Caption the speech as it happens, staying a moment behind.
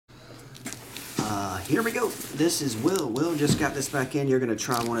Here we go. This is Will. Will just got this back in. You're going to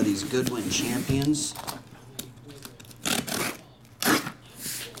try one of these Goodwin champions.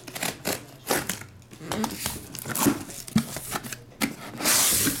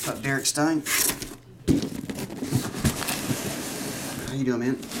 What's up, Derek Stein? How you doing,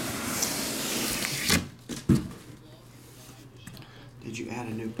 man? Did you add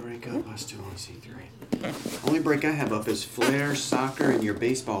a new break up? I still only see 3. Only break I have up is Flair, Soccer, and your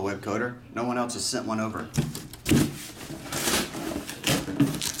baseball web coder. No one else has sent one over.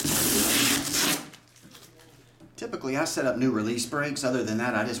 Typically, I set up new release breaks. Other than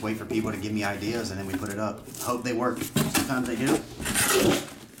that, I just wait for people to give me ideas, and then we put it up. Hope they work. Sometimes they do,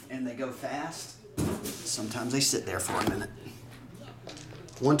 and they go fast. Sometimes they sit there for a minute.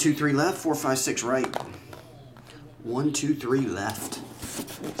 1, 2, 3 left, 4, 5, 6 right. 1, 2, 3 left.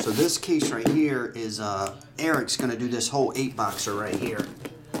 So this case right here is Eric's going to do this whole 8-boxer right here.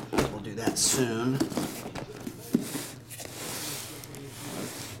 We'll do that soon.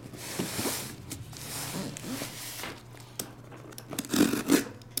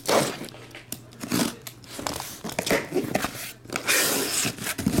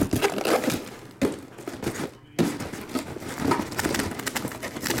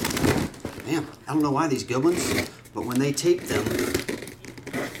 Man, I don't know why these good ones, but when they tape them,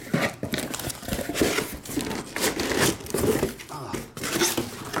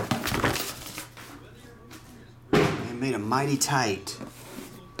 they made them mighty tight.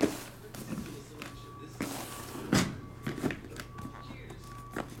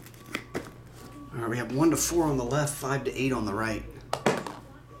 All right, we have 1 to 4 on the left, 5 to 8 on the right.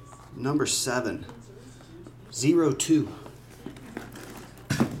 Number 7, 0, 2.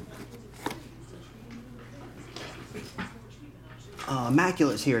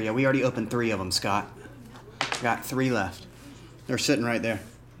 Immaculate's here. Yeah, we already opened 3 of them, Scott. Got 3 left. They're sitting right there.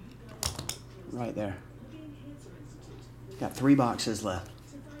 Right there. Got 3 boxes left.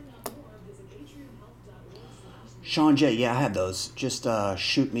 Sean J, yeah, I had those. Just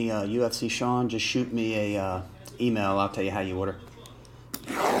shoot me, UFC Sean, just shoot me a email. I'll tell you how you order.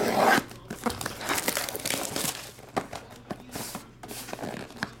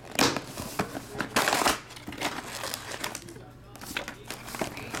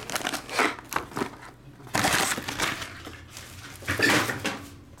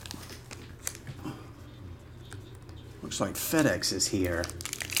 Looks like FedEx is here.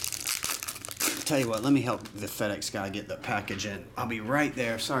 Tell you what, let me help the FedEx guy get the package in. I'll be right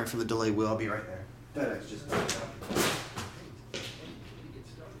there. Sorry for the delay, Will. I'll be right there. FedEx just picked up.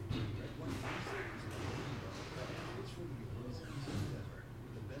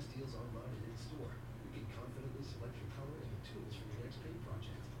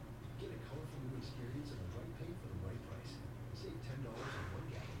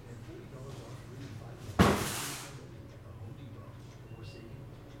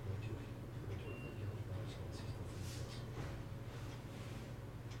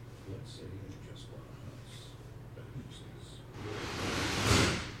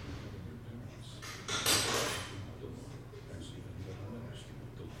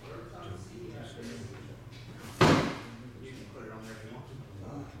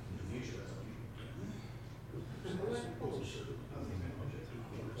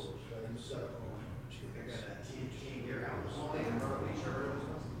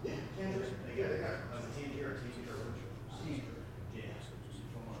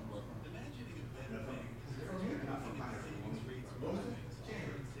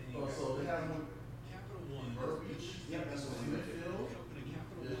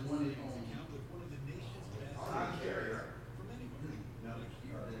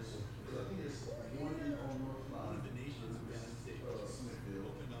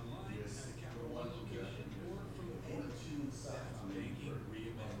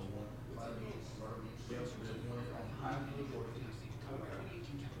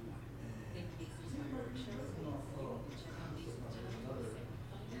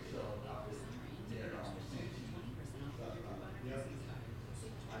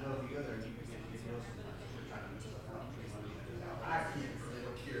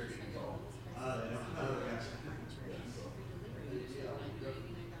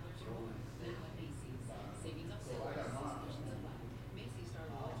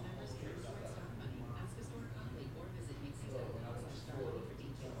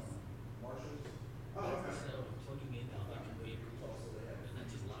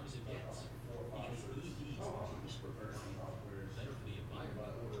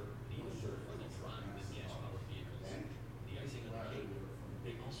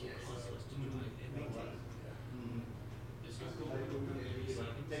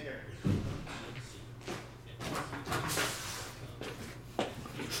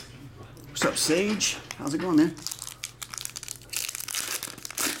 What's up, Sage? How's it going, man?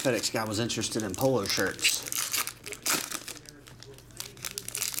 FedEx guy was interested in polo shirts.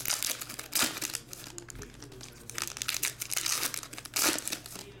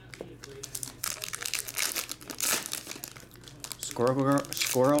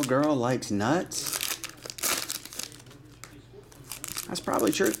 Squirrel girl likes nuts. That's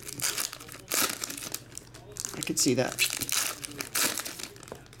probably true. I could see that.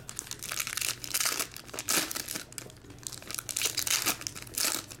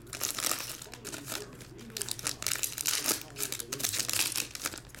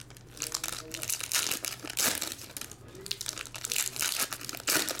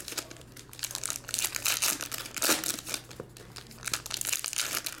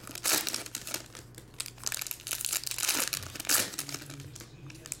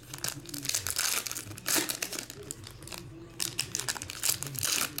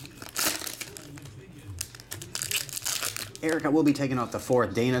 Eric, I will be taking off the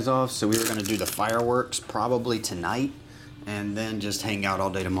 4th. Dana's off, so we were going to do the fireworks probably tonight and then just hang out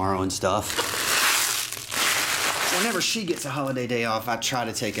all day tomorrow and stuff. Whenever she gets a holiday day off, I try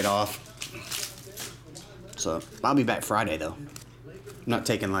to take it off. So I'll be back Friday, though. I'm not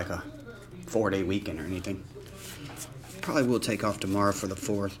taking like a 4-day weekend or anything. Probably will take off tomorrow for the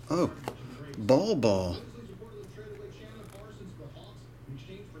 4th. Oh, ball.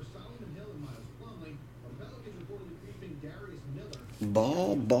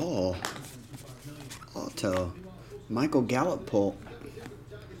 Ball. Auto. Michael Gallup pull.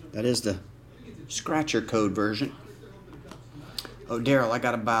 That is the scratcher code version. Oh, Daryl, I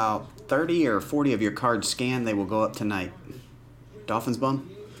got about 30 or 40 of your cards scanned. They will go up tonight. Dolphins bum?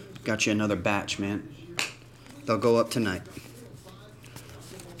 Got you another batch, man. They'll go up tonight.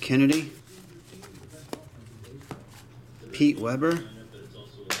 Kennedy. Pete Weber.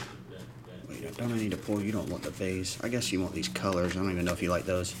 Don't I need to pull? You don't want the base. I guess you want these colors. I don't even know if you like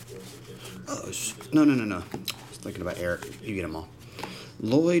those. Oh, no. I was thinking about Eric. You get them all.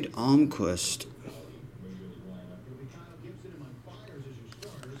 Lloyd Almquist.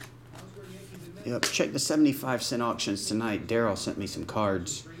 Yep, check the 75-cent auctions tonight. Daryl sent me some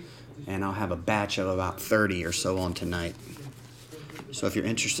cards, and I'll have a batch of about 30 or so on tonight. So if you're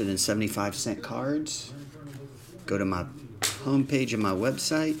interested in 75-cent cards, go to my homepage of my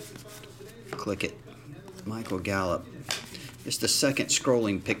website. Click it. Michael Gallup. It's the second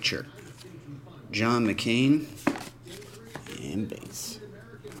scrolling picture. John McCain. And base.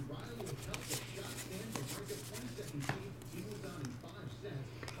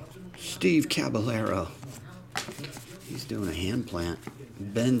 Steve Caballero. He's doing a hand plant.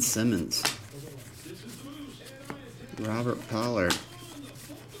 Ben Simmons. Robert Pollard.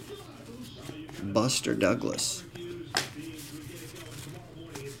 Buster Douglas.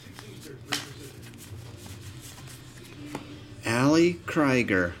 Ali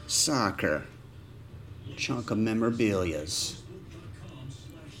Krieger, soccer. Chunk of memorabilias.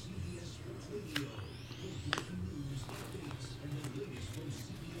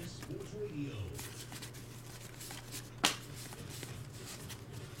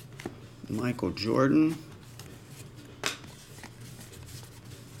 Michael Jordan.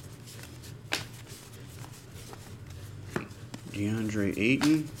 DeAndre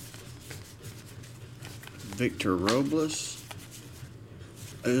Ayton. Victor Robles.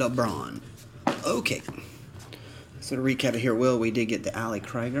 LeBron. Okay. So to recap it here, Will, we did get the Ali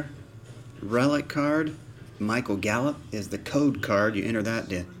Krieger relic card. Michael Gallup is the code card. You enter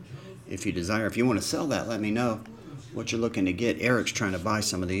that if you desire. If you want to sell that, let me know what you're looking to get. Eric's trying to buy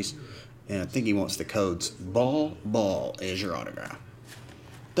some of these, and I think he wants the codes. Ball is your autograph.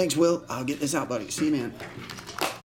 Thanks, Will. I'll get this out, buddy. See you, man.